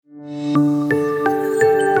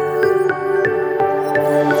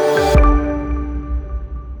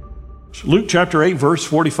Luke chapter 8, verse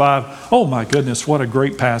 45. Oh my goodness, what a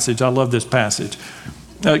great passage. I love this passage.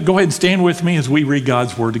 Go ahead and stand with me as we read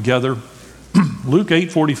God's word together. Luke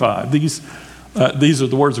 8:45. These are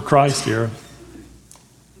the words of Christ here.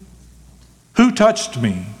 Who touched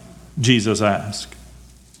me? Jesus asked.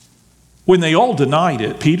 When they all denied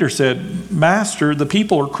it, Peter said, Master, the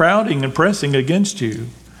people are crowding and pressing against you.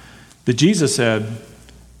 But Jesus said,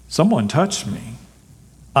 someone touched me.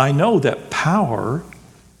 I know that power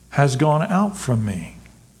has gone out from me.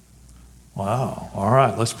 Wow. All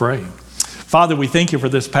right, let's pray. Father, we thank you for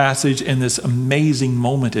this passage and this amazing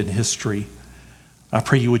moment in history. I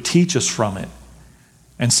pray you would teach us from it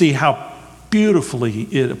and see how beautifully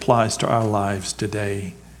it applies to our lives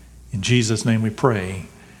today. In Jesus' name we pray.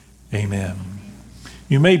 Amen.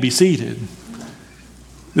 You may be seated.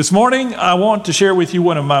 This morning, I want to share with you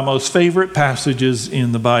one of my most favorite passages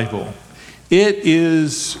in the Bible. It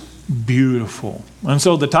is beautiful. And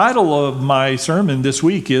so the title of my sermon this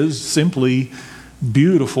week is simply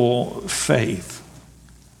Beautiful Faith.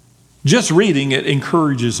 Just reading it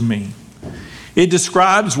encourages me. It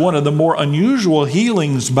describes one of the more unusual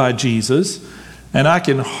healings by Jesus, and I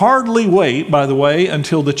can hardly wait, by the way,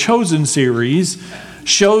 until the Chosen series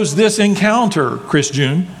shows this encounter, Chris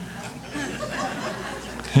June.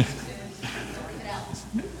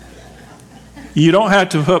 You don't have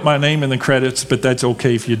to put my name in the credits, but that's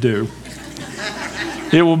okay if you do.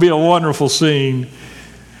 It will be a wonderful scene.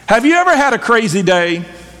 Have you ever had a crazy day?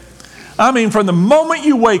 I mean, from the moment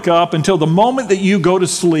you wake up until the moment that you go to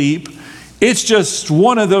sleep, it's just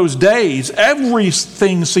one of those days.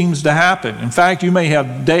 Everything seems to happen. In fact, you may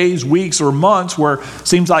have days, weeks, or months where it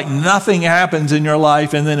seems like nothing happens in your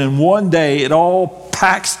life, and then in one day it all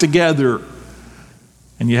packs together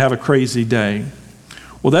and you have a crazy day.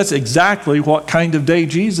 Well, that's exactly what kind of day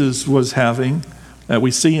Jesus was having that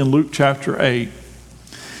we see in Luke chapter 8.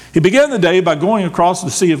 He began the day by going across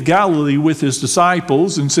the Sea of Galilee with his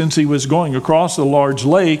disciples, and since he was going across a large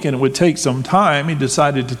lake and it would take some time, he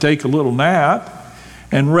decided to take a little nap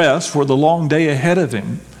and rest for the long day ahead of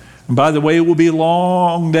him. And by the way, it will be a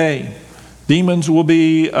long day. Demons will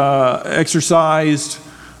be exorcised.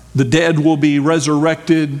 The dead will be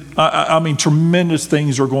resurrected. I mean, tremendous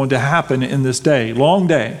things are going to happen in this day. Long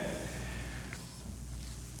day.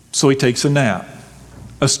 So he takes a nap.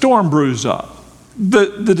 A storm brews up.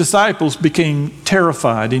 The disciples became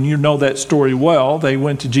terrified, and you know that story well. They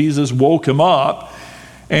went to Jesus, woke him up,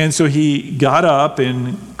 and so he got up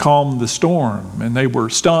and calmed the storm. And they were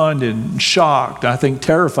stunned and shocked, I think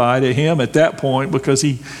terrified at him at that point, because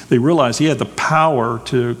they realized he had the power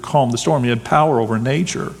to calm the storm. He had power over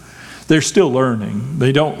nature. They're still learning.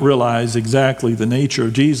 They don't realize exactly the nature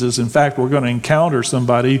of Jesus. In fact, we're going to encounter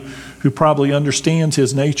somebody who probably understands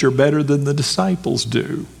his nature better than the disciples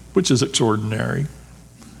do, which is extraordinary.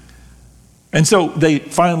 And so they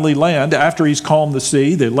finally land. After he's calmed the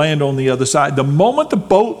sea, they land on the other side. The moment the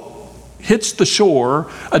boat hits the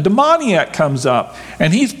shore, a demoniac comes up,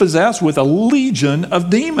 and he's possessed with a legion of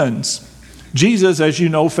demons. Jesus, as you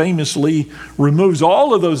know, famously removes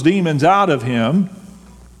all of those demons out of him,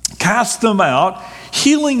 casts them out,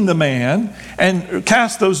 healing the man, and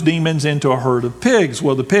cast those demons into a herd of pigs.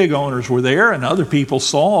 Well, the pig owners were there, and other people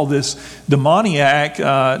saw this demoniac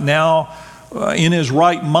now in his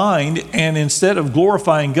right mind, and instead of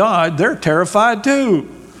glorifying God, they're terrified too.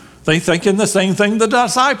 They thinking the same thing the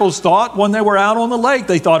disciples thought when they were out on the lake.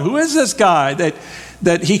 They thought, who is this guy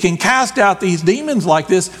that he can cast out these demons like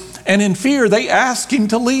this? And in fear, they asked him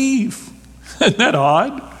to leave. Isn't that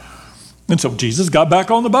odd? And so Jesus got back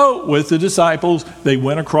on the boat with the disciples. They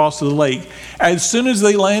went across the lake. As soon as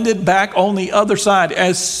they landed back on the other side,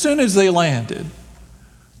 the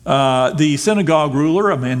synagogue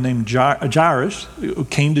ruler, a man named Jairus,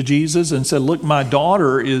 came to Jesus and said, look, my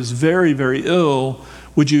daughter is very, very ill.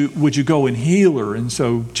 Would you go and heal her? And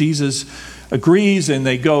so Jesus agrees, and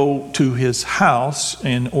they go to his house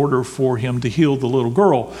in order for him to heal the little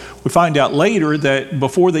girl. We find out later that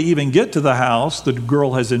before they even get to the house, the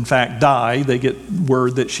girl has in fact died. They get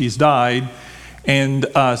word that she's died. And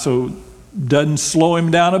so doesn't slow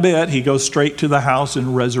him down a bit. He goes straight to the house and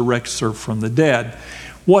resurrects her from the dead.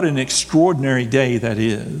 What an extraordinary day that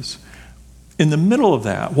is. In the middle of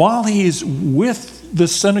that, while he's with the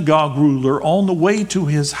synagogue ruler on the way to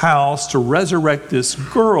his house to resurrect this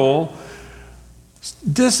girl,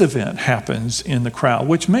 this event happens in the crowd,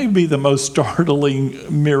 which may be the most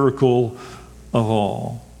startling miracle of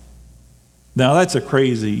all. Now, that's a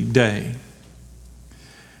crazy day.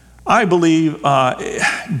 I believe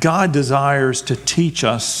God desires to teach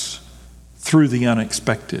us through the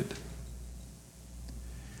unexpected.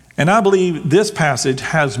 And I believe this passage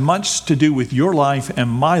has much to do with your life and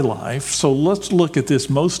my life. So let's look at this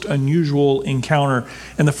most unusual encounter.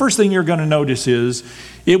 And the first thing you're going to notice is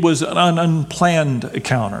it was an unplanned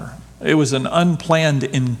encounter. It was an unplanned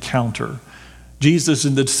encounter. Jesus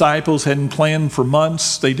and the disciples hadn't planned for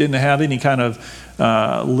months. They didn't have any kind of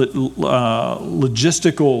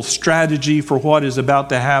logistical strategy for what is about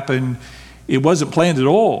to happen. It wasn't planned at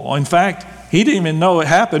all. In fact, he didn't even know it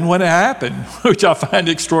happened when it happened, which I find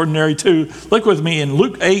extraordinary too. Look with me in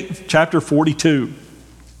Luke 8, chapter 42.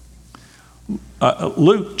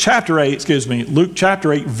 Luke chapter 8,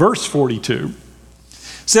 verse 42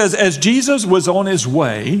 says, as Jesus was on his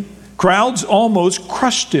way, crowds almost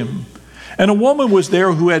crushed him. And a woman was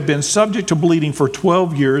there who had been subject to bleeding for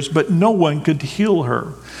 12 years, but no one could heal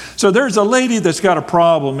her. So there's a lady that's got a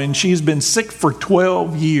problem, and she's been sick for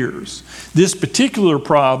 12 years. This particular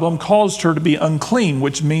problem caused her to be unclean,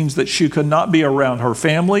 which means that she could not be around her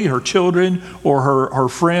family, her children, or her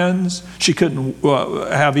friends. She couldn't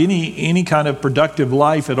have any kind of productive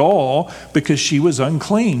life at all because she was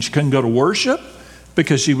unclean. She couldn't go to worship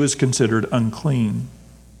because she was considered unclean.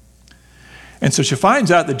 And so she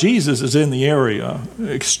finds out that Jesus is in the area.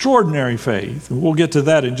 Extraordinary faith. We'll get to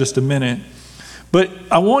that in just a minute. But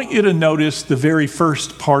I want you to notice the very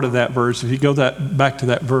first part of that verse. If you go back to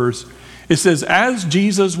that verse, it says, as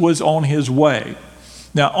Jesus was on his way.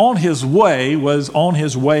 Now, on his way was on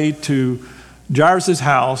his way to Jairus'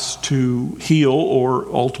 house to heal or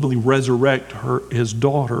ultimately resurrect his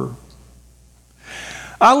daughter.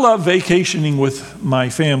 I love vacationing with my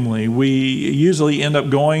family. We usually end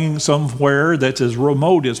up going somewhere that's as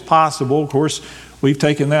remote as possible. Of course, we've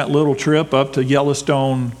taken that little trip up to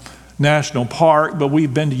Yellowstone National Park, but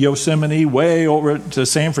we've been to Yosemite, way over to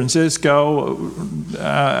San Francisco.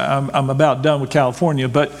 I'm about done with California,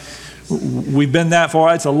 but we've been that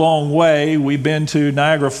far. It's a long way. We've been to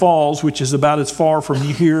Niagara Falls, which is about as far from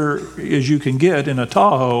here as you can get in a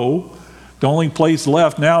Tahoe. The only place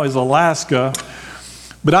left now is Alaska.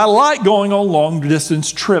 But I like going on long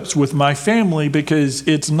distance trips with my family because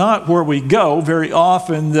it's not where we go. Very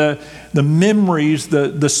often the memories,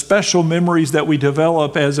 the special memories that we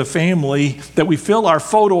develop as a family that we fill our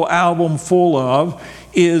photo album full of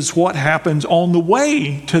is what happens on the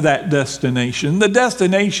way to that destination. The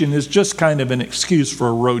destination is just kind of an excuse for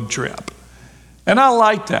a road trip. And I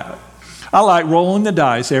like that. I like rolling the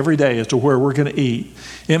dice every day as to where we're going to eat.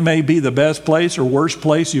 It may be the best place or worst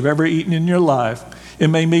place you've ever eaten in your life. It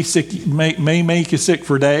may make you sick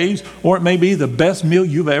for days, or it may be the best meal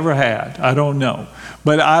you've ever had. I don't know.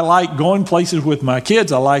 But I like going places with my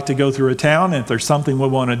kids. I like to go through a town, and if there's something we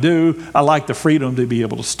want to do, I like the freedom to be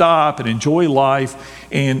able to stop and enjoy life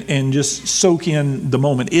and just soak in the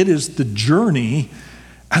moment. It is the journey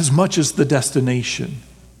as much as the destination.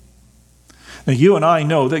 Now, you and I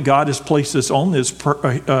know that God has placed us on this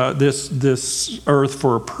earth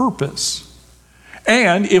for a purpose.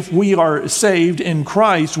 And if we are saved in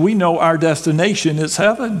Christ, we know our destination is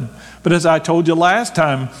heaven. But as I told you last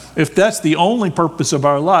time, if that's the only purpose of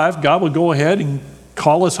our life, God will go ahead and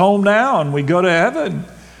call us home now and we go to heaven.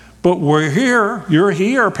 But we're here, you're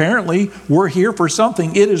here, apparently, we're here for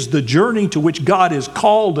something. It is the journey to which God has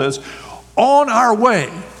called us on our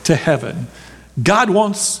way to heaven. God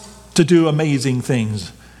wants to do amazing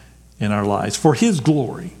things in our lives for His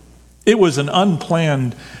glory. It was an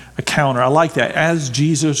unplanned encounter. I like that. As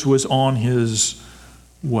Jesus was on his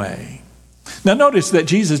way. Now notice that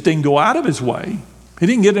Jesus didn't go out of his way. He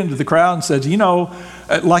didn't get into the crowd and said,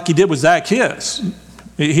 like he did with Zacchaeus.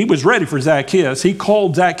 He was ready for Zacchaeus. He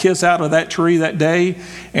called Zacchaeus out of that tree that day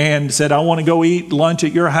and said, I want to go eat lunch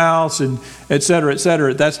at your house, and et cetera, et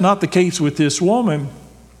cetera. That's not the case with this woman.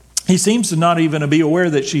 He seems to not even be aware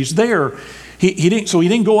that she's there. He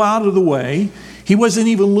didn't go out of the way. He wasn't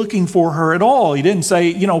even looking for her at all. He didn't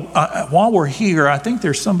say, while we're here, I think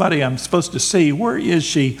there's somebody I'm supposed to see. Where is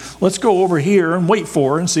she? Let's go over here and wait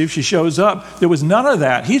for her and see if she shows up. There was none of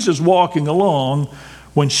that. He's just walking along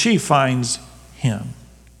when she finds him.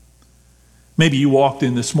 Maybe you walked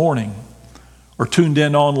in this morning or tuned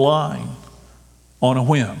in online on a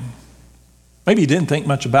whim. Maybe you didn't think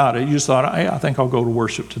much about it. You just thought, hey, I think I'll go to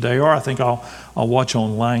worship today, or I think I'll watch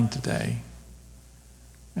online today.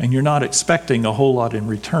 And you're not expecting a whole lot in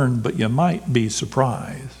return, but you might be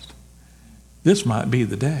surprised. This might be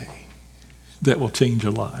the day that will change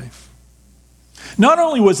your life. Not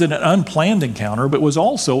only was it an unplanned encounter, but it was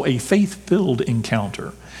also a faith-filled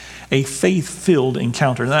encounter. A faith-filled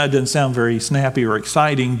encounter. Now, that doesn't sound very snappy or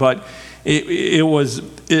exciting, but it was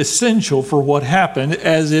essential for what happened,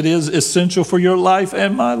 as it is essential for your life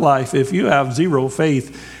and my life. If you have zero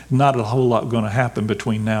faith, not a whole lot going to happen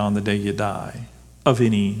between now and the day you die. of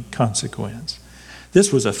any consequence.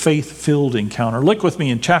 This was a faith-filled encounter. Look with me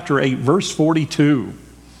in chapter 8, verse 42.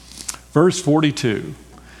 Verse 42.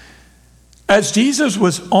 As Jesus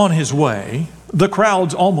was on his way, the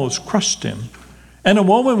crowds almost crushed him. And a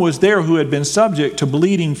woman was there who had been subject to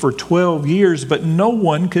bleeding for 12 years, but no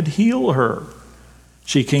one could heal her.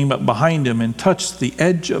 She came up behind him and touched the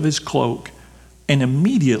edge of his cloak, and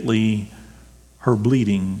immediately her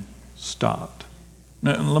bleeding stopped.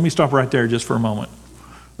 Now, let me stop right there just for a moment.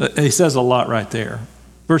 He says a lot right there.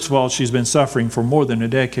 First of all, she's been suffering for more than a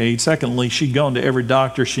decade. Secondly, she'd gone to every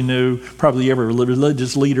doctor she knew, probably every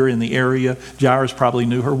religious leader in the area. Jairus probably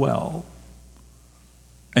knew her well.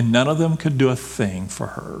 And none of them could do a thing for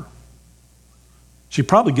her. She'd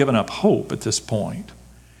probably given up hope at this point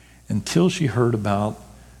until she heard about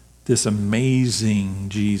this amazing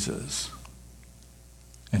Jesus.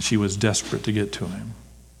 And she was desperate to get to him.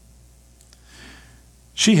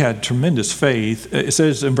 She had tremendous faith. It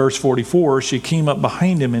says in verse 44, she came up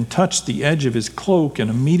behind him and touched the edge of his cloak,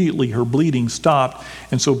 and immediately her bleeding stopped.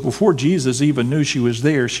 And so before Jesus even knew she was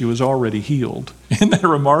there, she was already healed. Isn't that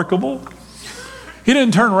remarkable? He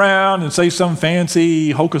didn't turn around and say some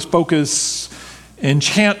fancy hocus pocus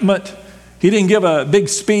enchantment. He didn't give a big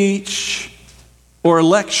speech or a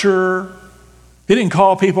lecture. He didn't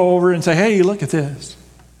call people over and say, hey, look at this.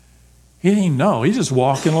 He didn't even know. He's just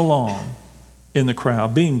walking along in the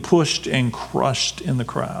crowd, being pushed and crushed in the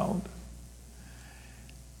crowd.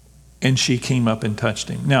 And she came up and touched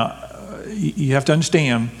him. Now, you have to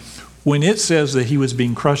understand, when it says that he was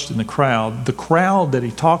being crushed in the crowd that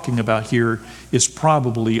he's talking about here is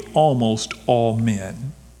probably almost all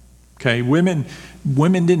men. Okay, women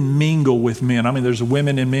didn't mingle with men. I mean, there's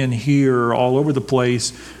women and men here all over the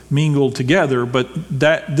place mingled together, but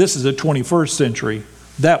this is the 21st century.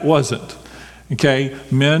 That wasn't. Okay,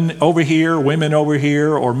 men over here, women over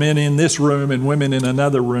here, or men in this room and women in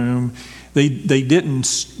another room. They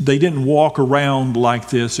didn't walk around like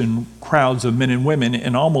this in crowds of men and women,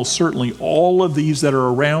 and almost certainly all of these that are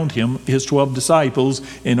around him, his 12 disciples,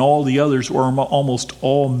 and all the others were almost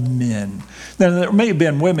all men. Now, there may have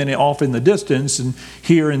been women off in the distance and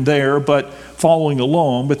here and there, but following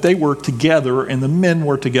along, but they were together, and the men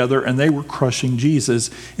were together, and they were crushing Jesus.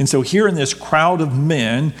 And so here in this crowd of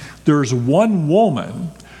men, there's one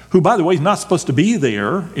woman who, by the way, is not supposed to be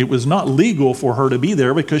there. It was not legal for her to be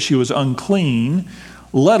there because she was unclean,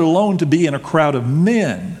 let alone to be in a crowd of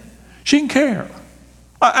men. She didn't care.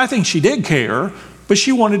 I think she did care, but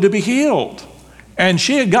she wanted to be healed. And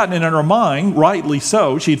she had gotten it in her mind, rightly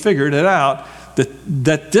so, she'd figured it out,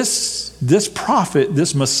 that this prophet,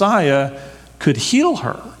 this Messiah, could heal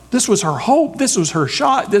her. This was her hope. This was her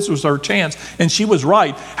shot. This was her chance. And she was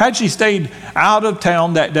right. Had she stayed out of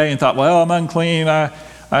town that day and thought, well, I'm unclean,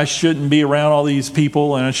 I shouldn't be around all these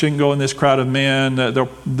people, and I shouldn't go in this crowd of men.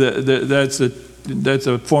 That's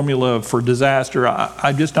a formula for disaster.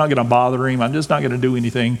 I'm just not going to bother him. I'm just not going to do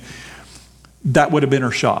anything. That would have been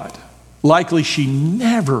her shot. Likely she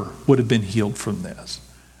never would have been healed from this.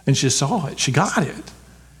 And she saw it. She got it.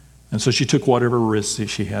 And so she took whatever risks that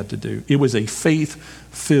she had to do. It was a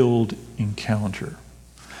faith-filled encounter.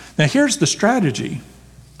 Now here's the strategy.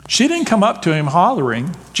 She didn't come up to him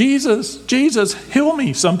hollering, Jesus, Jesus, heal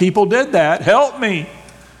me. Some people did that. Help me.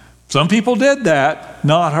 Some people did that.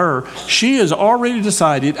 Not her. She has already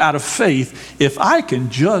decided out of faith, if I can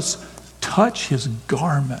just touch his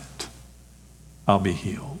garment, I'll be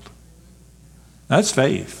healed. That's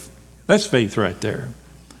faith. That's faith right there.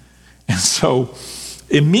 And so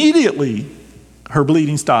immediately her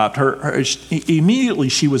bleeding stopped. Immediately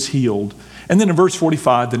she was healed. And then in verse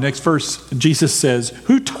 45, the next verse, Jesus says,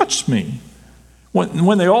 who touched me?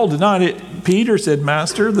 When they all denied it, Peter said,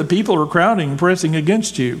 Master, the people are crowding, pressing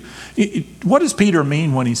against you. What does Peter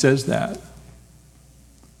mean when he says that?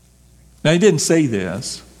 Now, he didn't say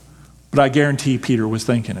this, but I guarantee Peter was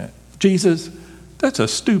thinking it. Jesus, that's a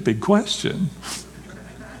stupid question.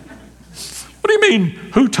 What do you mean,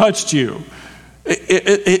 who touched you?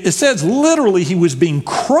 It says literally he was being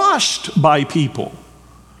crushed by people.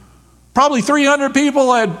 Probably 300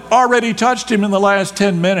 people had already touched him in the last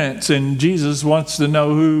 10 minutes, and Jesus wants to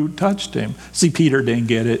know who touched him. See, Peter didn't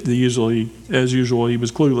get it. As usual, he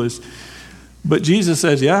was clueless. But Jesus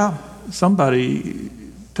says, yeah, somebody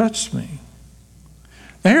touched me.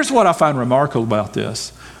 Now, here's what I find remarkable about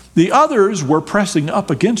this. The others were pressing up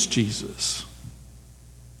against Jesus.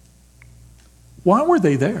 Why were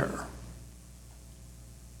they there?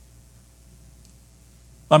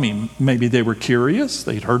 I mean, maybe they were curious.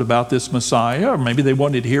 They'd heard about this Messiah, or maybe they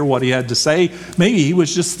wanted to hear what he had to say. Maybe he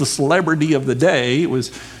was just the celebrity of the day. It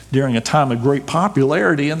was during a time of great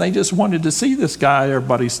popularity, and they just wanted to see this guy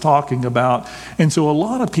everybody's talking about. And so a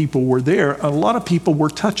lot of people were there. A lot of people were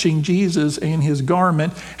touching Jesus and his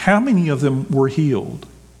garment. How many of them were healed?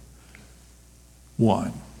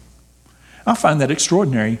 One. I find that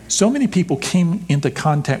extraordinary. So many people came into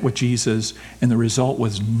contact with Jesus, and the result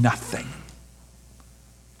was nothing.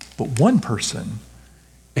 But one person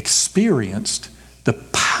experienced the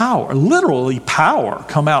power, literally power,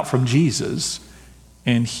 come out from Jesus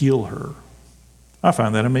and heal her. I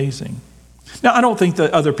find that amazing. Now, I don't think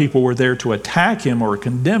that other people were there to attack him or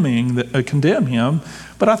condemn him,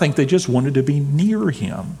 but I think they just wanted to be near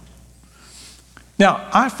him. Now,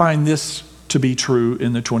 I find this to be true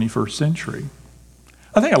in the 21st century.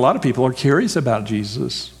 I think a lot of people are curious about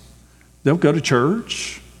Jesus. They'll go to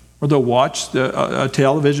church, or they'll watch a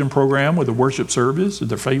television program with a worship service with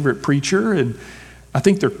their favorite preacher, and I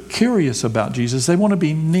think they're curious about Jesus. They want to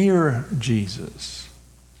be near Jesus.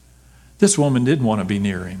 This woman didn't want to be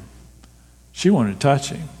near him. She wanted to touch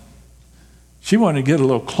him. She wanted to get a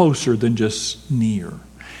little closer than just near.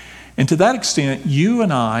 And to that extent, you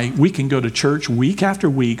and I, we can go to church week after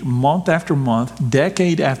week, month after month,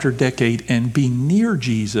 decade after decade, and be near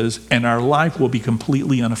Jesus, and our life will be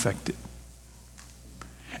completely unaffected.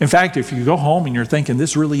 In fact, if you go home and you're thinking,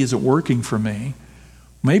 this really isn't working for me,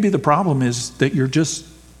 maybe the problem is that you're just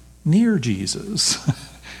near Jesus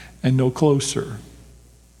and no closer.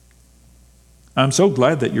 I'm so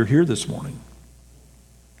glad that you're here this morning.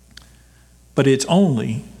 But it's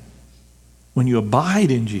only when you abide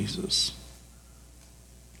in Jesus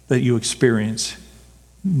that you experience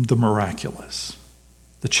the miraculous,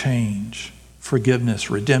 the change, forgiveness,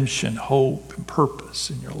 redemption, hope, and purpose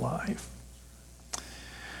in your life.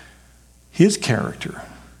 His character,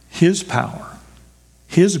 his power,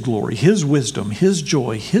 his glory, his wisdom, his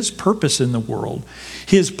joy, his purpose in the world,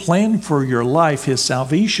 his plan for your life, his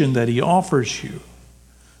salvation that he offers you.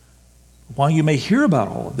 While you may hear about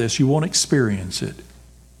all of this, you won't experience it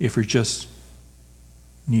if you're just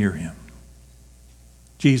near him.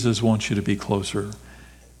 Jesus wants you to be closer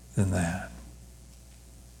than that.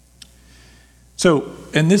 So,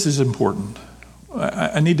 and this is important.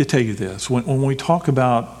 I need to tell you this. When we talk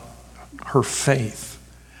about her faith,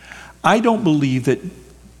 I don't believe that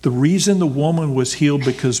the reason the woman was healed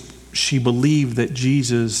because she believed that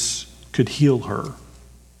Jesus could heal her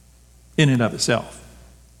in and of itself.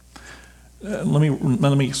 Let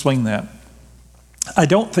me explain that. I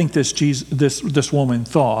don't think this woman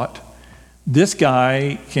thought, this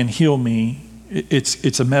guy can heal me.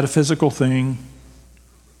 It's a metaphysical thing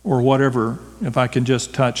or whatever, if I can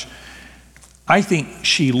just touch. I think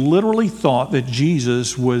she literally thought that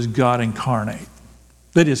Jesus was God incarnate.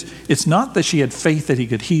 That is, it's not that she had faith that he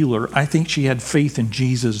could heal her. I think she had faith in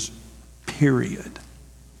Jesus, period.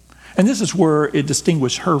 And this is where it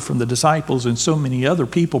distinguished her from the disciples and so many other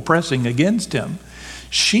people pressing against him.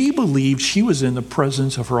 She believed she was in the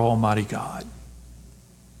presence of her Almighty God.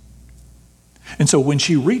 And so when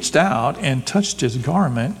she reached out and touched his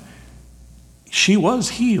garment, she was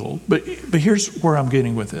healed. But here's where I'm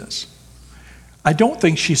getting with this. I don't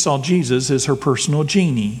think she saw Jesus as her personal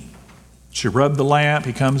genie. She rubbed the lamp,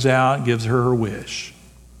 he comes out, and gives her wish.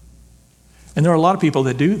 And there are a lot of people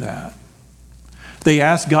that do that. They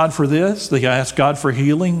ask God for this, they ask God for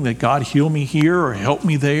healing, that God heal me here or help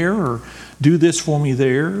me there or do this for me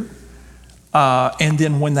there. And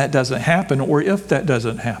then when that doesn't happen, or if that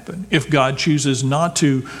doesn't happen, if God chooses not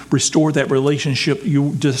to restore that relationship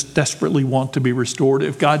you just desperately want to be restored,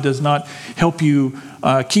 if God does not help you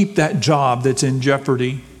keep that job that's in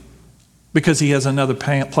jeopardy because he has another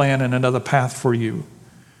plan and another path for you,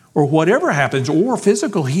 or whatever happens, or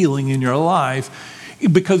physical healing in your life,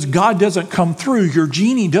 because God doesn't come through, your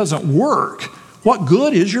genie doesn't work. What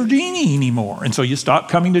good is your genie anymore? And so you stop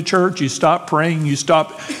coming to church, you stop praying, you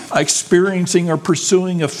stop experiencing or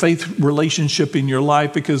pursuing a faith relationship in your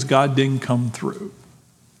life because God didn't come through.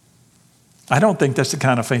 I don't think that's the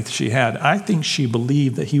kind of faith she had. I think she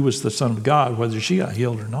believed that he was the Son of God, whether she got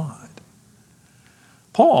healed or not.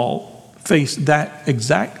 Paul faced that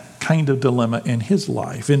exact kind of dilemma in his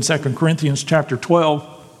life. In 2 Corinthians chapter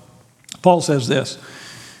 12, Paul says this,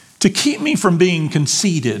 to keep me from being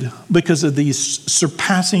conceited because of these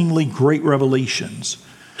surpassingly great revelations,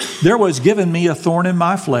 there was given me a thorn in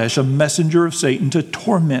my flesh, a messenger of Satan to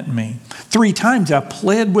torment me. 3 times I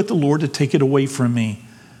pled with the Lord to take it away from me.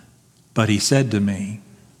 But he said to me,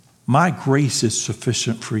 my grace is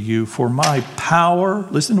sufficient for you, for my power,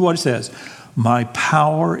 listen to what it says, my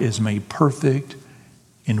power is made perfect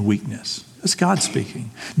in weakness. That's God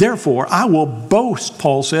speaking. Therefore, I will boast,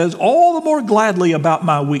 Paul says, all the more gladly about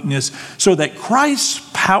my weakness, so that Christ's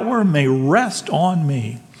power may rest on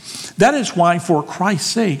me. That is why, for Christ's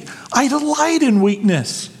sake, I delight in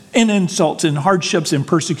weakness, in insults, in hardships, in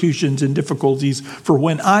persecutions, in difficulties. For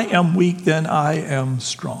when I am weak, then I am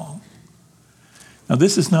strong. Now,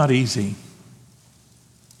 this is not easy.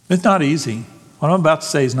 It's not easy. What I'm about to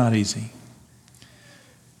say is not easy.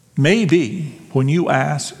 Maybe when you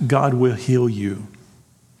ask, God will heal you.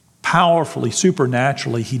 Powerfully,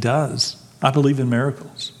 supernaturally, he does. I believe in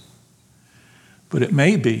miracles. But it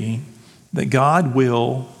may be that God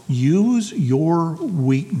will use your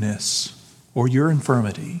weakness or your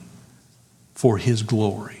infirmity for his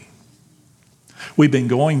glory. We've been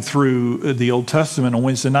going through the Old Testament on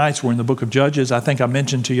Wednesday nights. We're in the book of Judges. I think I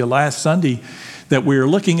mentioned to you last Sunday that we were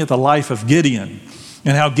looking at the life of Gideon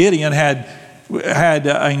and how Gideon had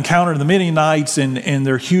encountered the Midianites and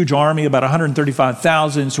their huge army, about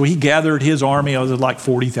 135,000. So he gathered his army. It was like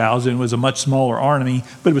 40,000. It was a much smaller army,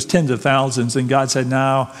 but it was tens of thousands. And God said,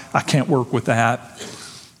 no, I can't work with that.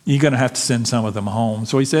 You're going to have to send some of them home.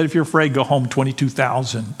 So he said, if you're afraid, go home.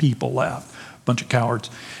 22,000 people left, a bunch of cowards.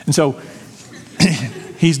 And so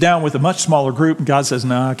he's down with a much smaller group. And God says,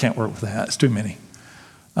 no, I can't work with that. It's too many.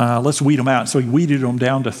 Let's weed them out. So he weeded them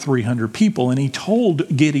down to 300 people. And he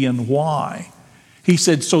told Gideon why. He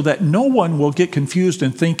said, so that no one will get confused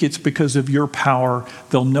and think it's because of your power.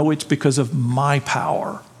 They'll know it's because of my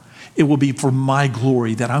power. It will be for my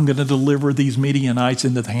glory that I'm going to deliver these Midianites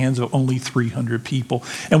into the hands of only 300 people.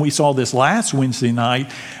 And we saw this last Wednesday night.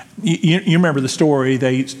 You remember the story.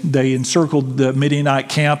 They encircled the Midianite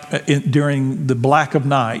camp during the black of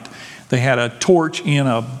night. They had a torch in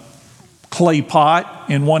a clay pot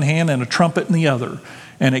in one hand and a trumpet in the other.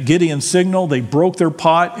 And at Gideon's signal, they broke their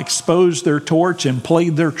pot, exposed their torch, and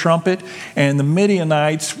played their trumpet. And the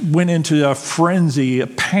Midianites went into a frenzy, a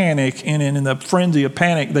panic. And in the frenzy of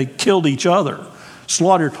panic, they killed each other.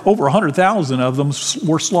 Slaughtered, over 100,000 of them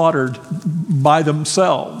were slaughtered by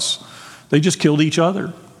themselves. They just killed each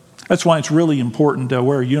other. That's why it's really important to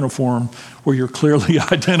wear a uniform where you're clearly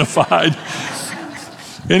identified.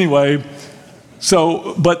 Anyway,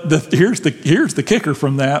 so, but here's the kicker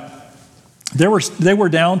from that. They were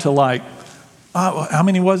down to like, how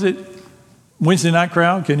many was it? Wednesday night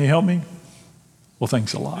crowd, can you help me? Well,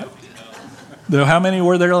 thanks a lot. How many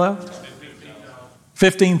were there left?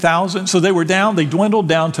 15,000. So they were down, they dwindled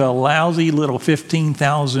down to a lousy little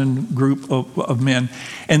 15,000 group of men.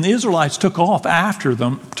 And the Israelites took off after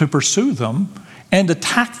them to pursue them and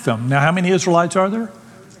attack them. Now, how many Israelites are there?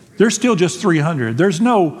 There's still just 300. There's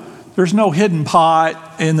no hidden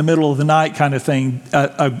pot in the middle of the night kind of thing.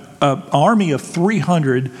 An army of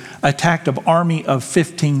 300 attacked an army of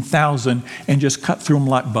 15,000 and just cut through them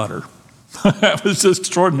like butter. That was just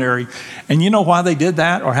extraordinary. And you know why they did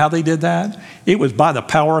that or how they did that? It was by the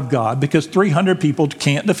power of God, because 300 people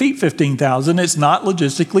can't defeat 15,000. It's not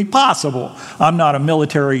logistically possible. I'm not a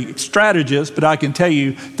military strategist, but I can tell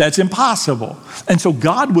you that's impossible. And so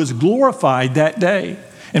God was glorified that day.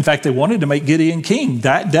 In fact, they wanted to make Gideon king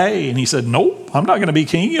that day. And he said, nope, I'm not going to be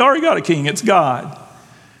king. You already got a king. It's God.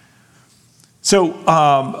 So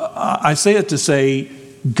I say it to say,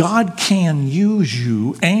 God can use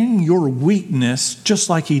you and your weakness, just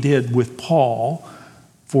like he did with Paul,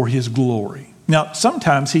 for his glory. Now,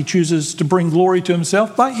 sometimes he chooses to bring glory to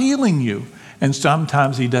himself by healing you, and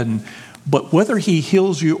sometimes he doesn't. But whether he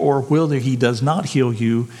heals you or whether he does not heal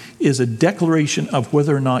you is a declaration of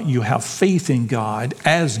whether or not you have faith in God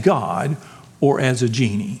or as a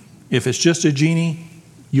genie. If it's just a genie,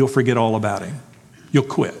 you'll forget all about him. You'll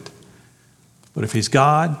quit. But if he's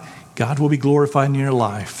God, God will be glorified in your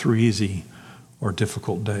life through easy or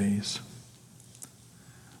difficult days.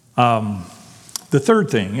 The third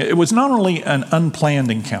thing, it was not only an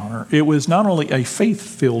unplanned encounter, it was not only a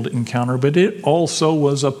faith-filled encounter, but it also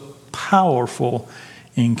was a powerful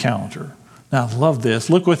encounter. Now, I love this.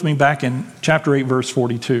 Look with me back in chapter 8, verse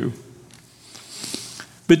 42.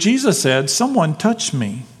 But Jesus said, someone touched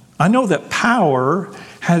me. I know that power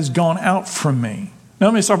has gone out from me. Now,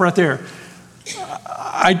 let me stop right there.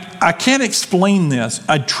 I can't explain this.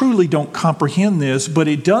 I truly don't comprehend this, but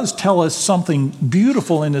it does tell us something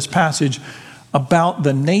beautiful in this passage about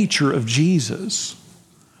the nature of Jesus.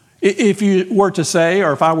 If you were to say,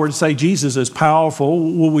 or if I were to say Jesus is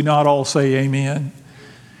powerful, will we not all say amen?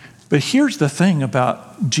 But here's the thing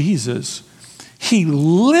about Jesus. He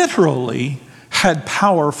literally had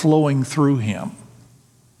power flowing through him.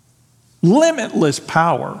 Limitless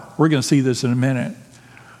power. We're going to see this in a minute.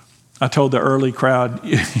 I told the early crowd,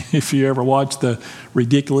 if you ever watch the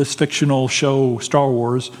ridiculous fictional show Star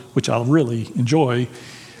Wars, which I really enjoy,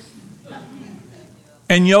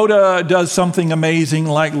 and Yoda does something amazing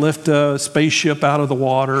like lift a spaceship out of the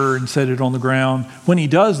water and set it on the ground. When he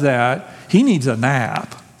does that, he needs a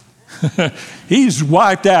nap. He's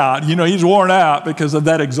wiped out, he's worn out because of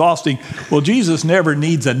that exhausting. Well, Jesus never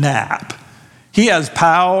needs a nap. He has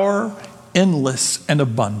power, endless and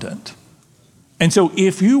abundant. And so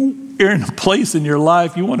if you are in a place in your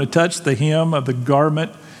life, you want to touch the hem of the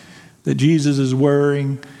garment that Jesus is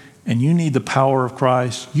wearing, and you need the power of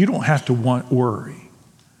Christ, you don't have to worry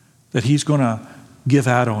that he's going to give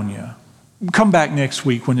out on you. Come back next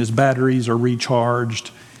week when his batteries are recharged.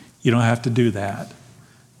 You don't have to do that.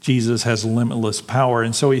 Jesus has limitless power.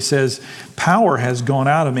 And so he says, power has gone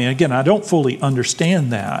out of me. Again, I don't fully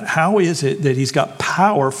understand that. How is it that he's got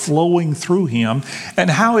power flowing through him? And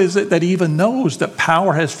how is it that he even knows that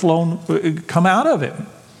power has come out of him?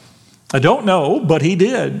 I don't know, but he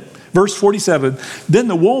did. Verse 47, then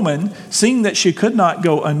the woman, seeing that she could not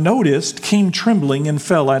go unnoticed, came trembling and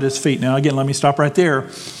fell at his feet. Now again, let me stop right there.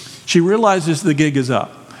 She realizes the gig is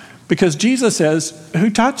up. Because Jesus says, who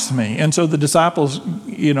touched me? And so the disciples,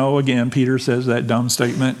 again, Peter says that dumb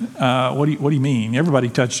statement. What do you mean? Everybody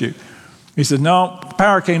touched you. He said, no,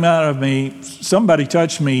 power came out of me. Somebody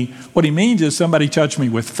touched me. What he means is somebody touched me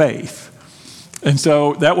with faith. And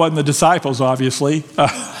so that wasn't the disciples, obviously.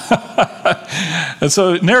 And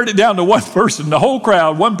so it narrowed it down to one person. The whole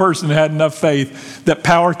crowd, one person had enough faith that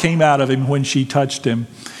power came out of him when she touched him.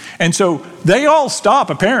 And so they all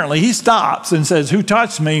stop, apparently. He stops and says, who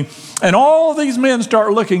touched me? And all these men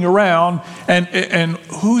start looking around, and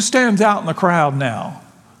who stands out in the crowd now?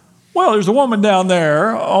 Well, there's a woman down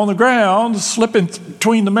there on the ground, slipping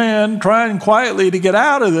between the men, trying quietly to get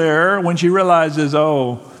out of there when she realizes,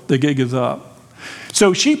 the gig is up.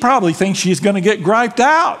 So she probably thinks she's going to get griped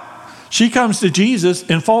out. She comes to Jesus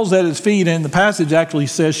and falls at his feet, and the passage actually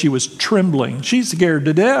says she was trembling. She's scared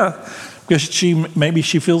to death. Because maybe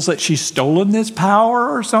she feels that she's stolen this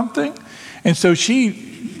power or something. And so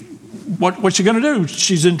what's she going to do?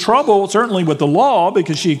 She's in trouble, certainly with the law,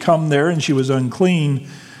 because she had come there and she was unclean.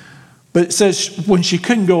 But it says when she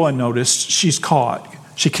couldn't go unnoticed, she's caught.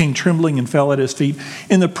 She came trembling and fell at his feet.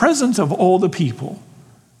 In the presence of all the people,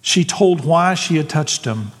 she told why she had touched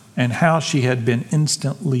him and how she had been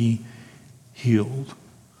instantly healed.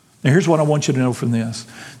 Now, here's what I want you to know from this.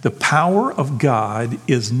 The power of God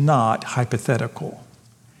is not hypothetical.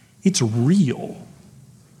 It's real.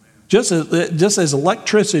 Just as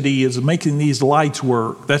electricity is making these lights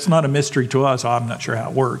work, that's not a mystery to us. I'm not sure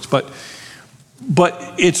how it works, but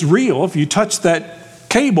it's real. If you touch that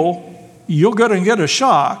cable, you're going to get a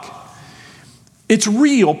shock. It's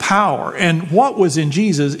real power. And what was in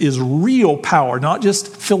Jesus is real power, not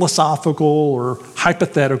just philosophical or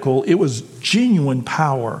hypothetical. It was genuine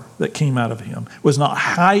power that came out of him. It was not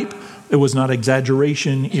hype. It was not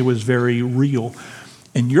exaggeration. It was very real.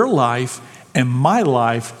 And your life and my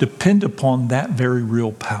life depend upon that very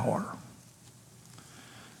real power.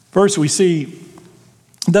 First, we see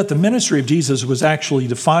that the ministry of Jesus was actually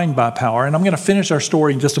defined by power. And I'm going to finish our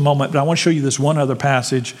story in just a moment, but I want to show you this one other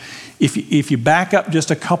passage. If you back up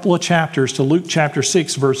just a couple of chapters to Luke chapter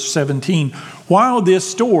 6, verse 17, while this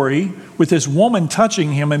story with this woman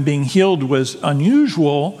touching him and being healed was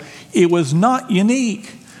unusual, it was not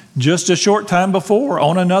unique. Just a short time before,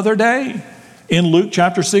 on another day, in Luke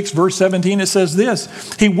chapter 6, verse 17, it says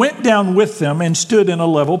this, he went down with them and stood in a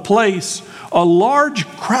level place. A large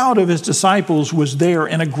crowd of his disciples was there,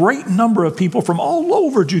 and a great number of people from all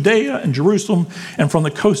over Judea and Jerusalem and from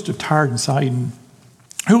the coast of Tyre and Sidon,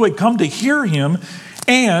 who had come to hear him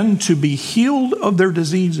and to be healed of their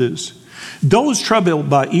diseases. Those troubled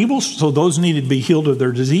by evil, so those needed to be healed of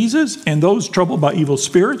their diseases, and those troubled by evil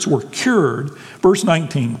spirits were cured. Verse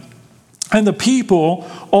 19, and the people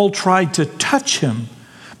all tried to touch him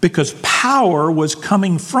because power was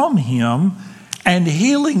coming from him and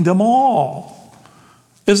healing them all.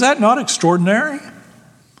 Is that not extraordinary?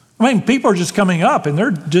 I mean, people are just coming up and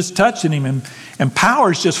they're just touching him and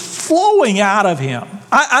power is just flowing out of him.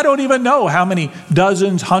 I don't even know how many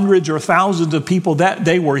dozens, hundreds, or thousands of people that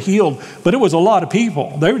day were healed, but it was a lot of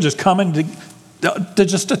people. They were just coming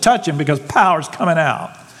to touch him because power's coming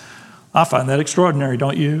out. I find that extraordinary,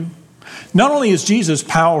 don't you? Not only is Jesus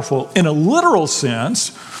powerful in a literal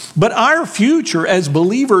sense, but our future as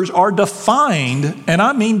believers are defined, and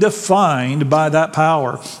I mean defined by that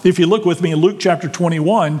power. If you look with me in Luke chapter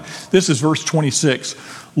 21, this is verse 26.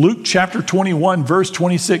 Luke chapter 21, verse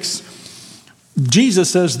 26, Jesus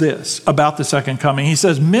says this about the second coming. He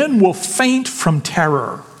says, men will faint from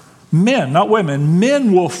terror Men, not women,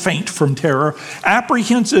 men will faint from terror,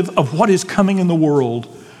 apprehensive of what is coming in the world.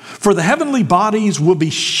 For the heavenly bodies will be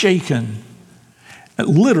shaken,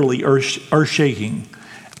 literally earth shaking.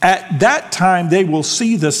 At that time they will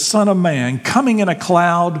see the Son of Man coming in a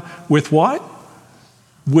cloud with what?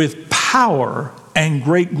 With power and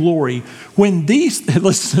great glory. When these,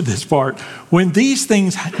 listen to this part, when these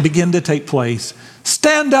things begin to take place,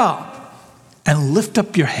 stand up and lift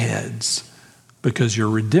up your heads, because your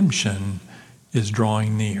redemption is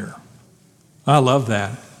drawing near. I love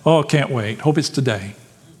that. Oh, can't wait. Hope it's today.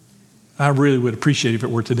 I really would appreciate it if it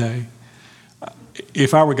were today.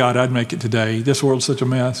 If I were God, I'd make it today. This world's such a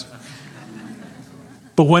mess.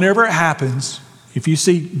 But whenever it happens, if you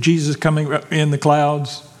see Jesus coming in the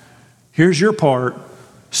clouds, here's your part.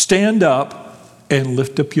 Stand up and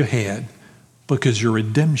lift up your head, because your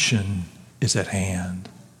redemption is at hand.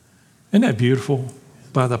 Isn't that beautiful?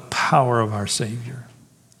 By the power of our Savior.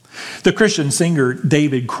 The Christian singer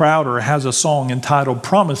David Crowder has a song entitled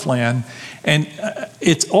Promised Land, and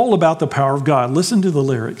it's all about the power of God. Listen to the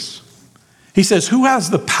lyrics. He says, who has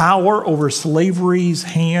the power over slavery's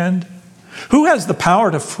hand? Who has the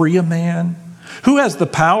power to free a man? Who has the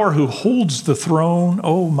power who holds the throne?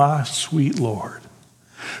 Oh, my sweet Lord.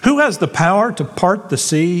 Who has the power to part the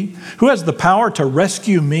sea? Who has the power to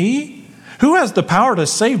rescue me? Who has the power to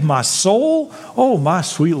save my soul? Oh, my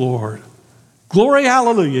sweet Lord. Glory,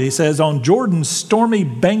 hallelujah. He says, on Jordan's stormy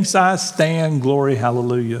banks I stand, glory,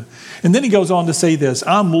 hallelujah. And then he goes on to say this,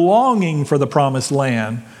 I'm longing for the promised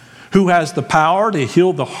land. Who has the power to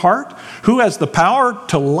heal the heart? Who has the power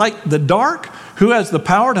to light the dark? Who has the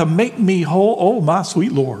power to make me whole? Oh, my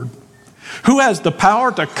sweet Lord. Who has the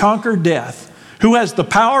power to conquer death? Who has the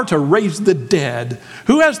power to raise the dead?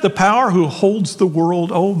 Who has the power who holds the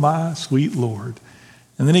world? Oh, my sweet Lord.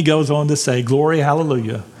 And then he goes on to say, glory,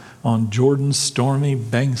 hallelujah. On Jordan's stormy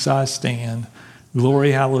banks I stand.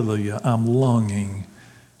 Glory, hallelujah. I'm longing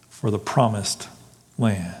for the promised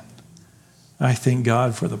land. I thank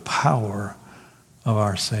God for the power of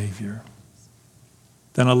our Savior.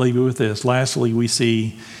 Then I'll leave you with this. Lastly, we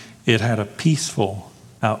see it had a peaceful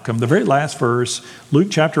outcome. The very last verse, Luke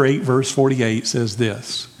chapter 8, verse 48 says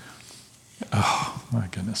this. Oh, my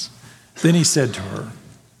goodness. Then he said to her,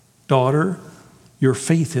 daughter, your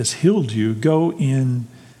faith has healed you. Go in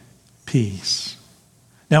peace.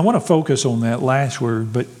 Now, I want to focus on that last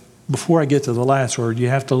word, but before I get to the last word, you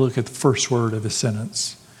have to look at the first word of the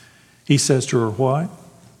sentence. He says to her, what?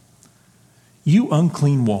 You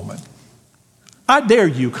unclean woman. I dare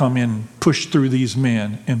you come in, push through these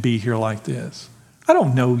men and be here like this. I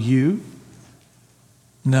don't know you.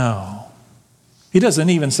 No. He doesn't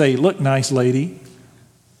even say, look, nice lady.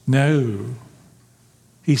 No.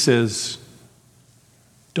 He says,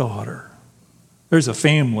 daughter. There's a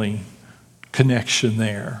family connection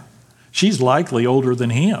there. She's likely older than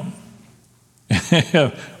him.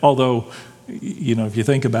 Although, you know, if you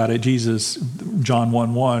think about it, Jesus, John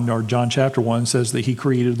 1:1 or John chapter 1 says that he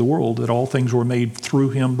created the world, that all things were made through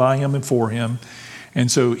him, by him, and for him. And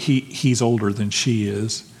so he's older than she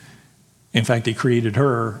is. In fact, he created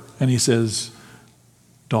her, and he says,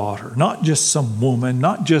 daughter. Not just some woman,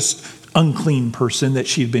 not just unclean person that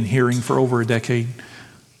she'd been hearing for over a decade.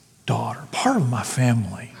 Daughter, part of my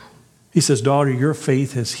family. He says, daughter, your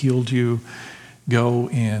faith has healed you. Go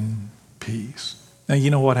in peace. Now, you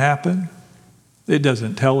know what happened? It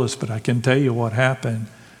doesn't tell us, but I can tell you what happened.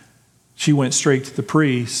 She went straight to the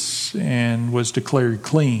priest and was declared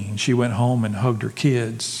clean. She went home and hugged her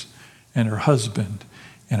kids and her husband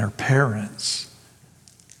and her parents.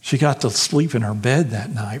 She got to sleep in her bed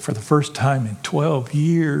that night for the first time in 12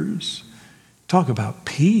 years. Talk about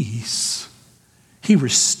peace. He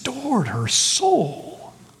restored her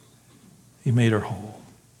soul. He made her whole.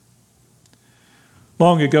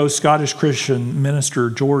 Long ago, Scottish Christian minister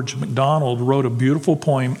George MacDonald wrote a beautiful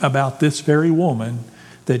poem about this very woman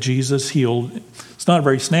that Jesus healed. It's not a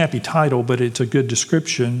very snappy title, but it's a good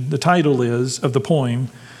description. The title of the poem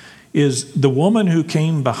is The Woman Who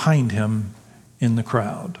Came Behind Him in the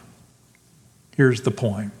Crowd. Here's the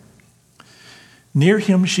poem. Near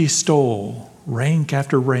him she stole, rank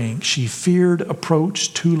after rank. She feared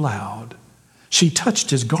approach too loud. She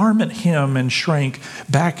touched his garment hem and shrank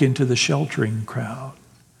back into the sheltering crowd.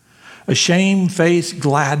 A shamefaced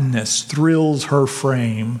gladness thrills her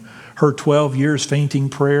frame. Her 12 years fainting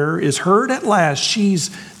prayer is heard at last. She's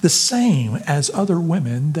the same as other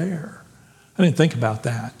women there. I didn't think about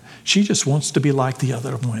that. She just wants to be like the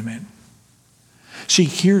other women. She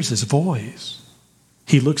hears his voice.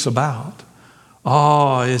 He looks about.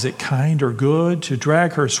 Ah, is it kind or good to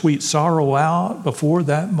drag her sweet sorrow out before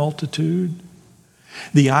that multitude?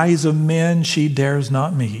 The eyes of men she dares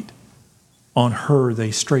not meet. On her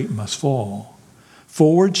they straight must fall.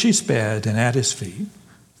 Forward she sped, and at his feet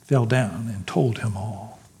fell down and told him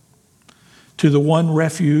all. To the one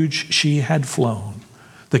refuge she had flown,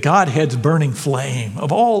 the Godhead's burning flame,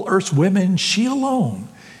 of all earth's women, she alone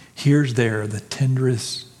hears there the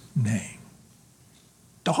tenderest name.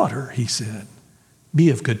 Daughter, he said, be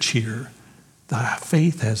of good cheer. Thy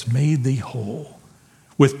faith has made thee whole.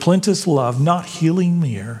 With plenteous love, not healing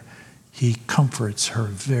mere, he comforts her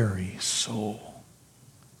very soul.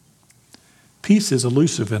 Peace is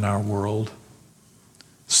elusive in our world.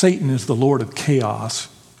 Satan is the Lord of chaos,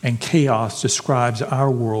 and chaos describes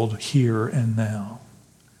our world here and now.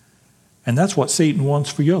 And that's what Satan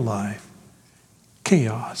wants for your life,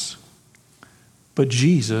 chaos. But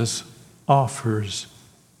Jesus offers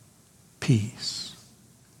peace.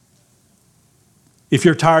 If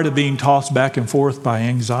you're tired of being tossed back and forth by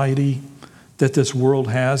anxiety that this world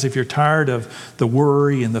has, if you're tired of the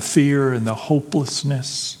worry and the fear and the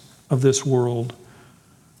hopelessness of this world,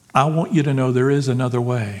 I want you to know there is another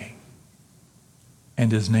way,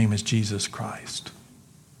 and his name is Jesus Christ.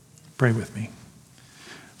 Pray with me.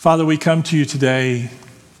 Father, we come to you today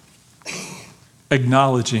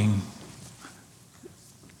acknowledging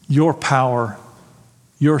your power,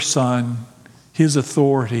 your Son, his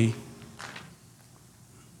authority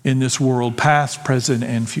in this world, past, present,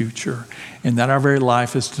 and future, and that our very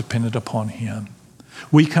life is dependent upon him.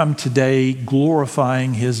 We come today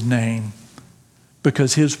glorifying his name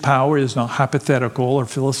because his power is not hypothetical or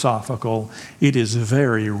philosophical. It is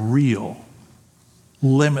very real,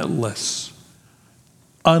 limitless,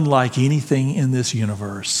 unlike anything in this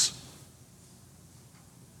universe.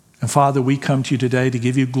 And Father, we come to you today to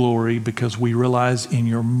give you glory because we realize in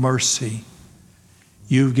your mercy,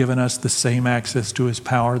 you've given us the same access to his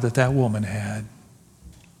power that that woman had.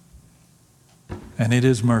 And it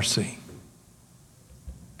is mercy.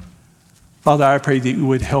 Father, I pray that you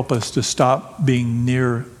would help us to stop being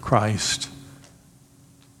near Christ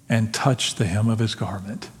and touch the hem of his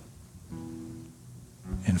garment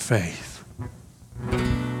in faith.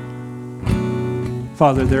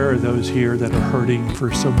 Father, there are those here that are hurting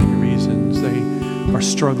for so many reasons. They are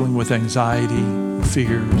struggling with anxiety and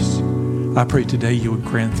fears. I pray today you would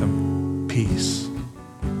grant them peace.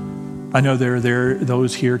 I know there are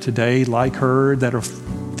those here today like her that are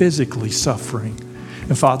physically suffering.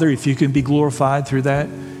 And Father, if you can be glorified through that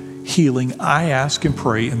healing, I ask and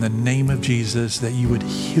pray in the name of Jesus that you would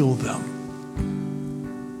heal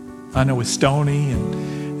them. I know with Stoney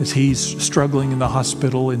and as he's struggling in the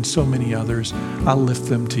hospital and so many others, I lift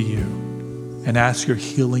them to you and ask your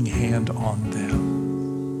healing hand on them.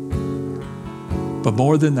 But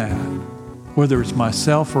more than that, whether it's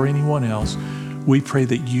myself or anyone else, we pray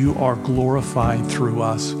that you are glorified through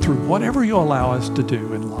us, through whatever you allow us to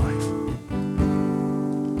do in life.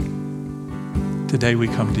 Today we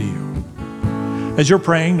come to you. As you're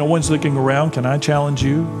praying, no one's looking around. Can I challenge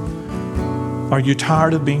you? Are you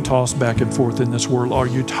tired of being tossed back and forth in this world? Are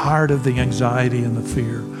you tired of the anxiety and the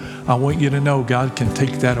fear? I want you to know God can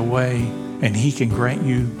take that away and he can grant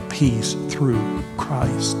you peace through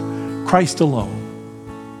Christ. Christ alone.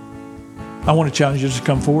 I want to challenge you to just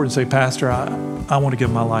come forward and say, Pastor, I want to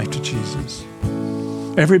give my life to Jesus.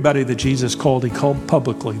 Everybody that Jesus called, he called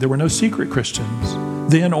publicly. There were no secret Christians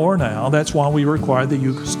then or now. That's why we require that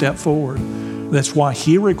you step forward. That's why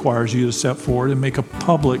he requires you to step forward and make a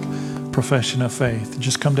public profession of faith.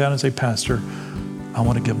 Just come down and say, Pastor, I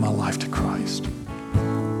want to give my life to Christ.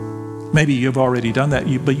 Maybe you've already done that,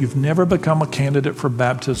 but you've never become a candidate for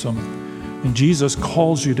baptism. And Jesus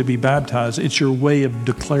calls you to be baptized. It's your way of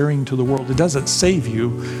declaring to the world. It doesn't save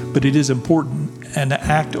you, but it is important, an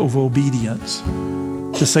act of obedience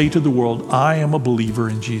to say to the world, I am a believer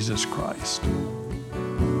in Jesus Christ.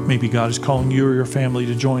 Maybe God is calling you or your family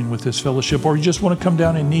to join with this fellowship, or you just want to come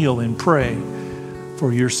down and kneel and pray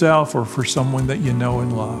for yourself or for someone that you know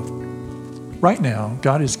and love. Right now,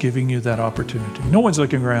 God is giving you that opportunity. No one's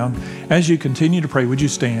looking around. As you continue to pray, would you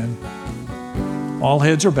stand? All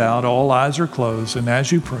heads are bowed, all eyes are closed, and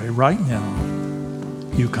as you pray right now,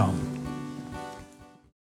 you come.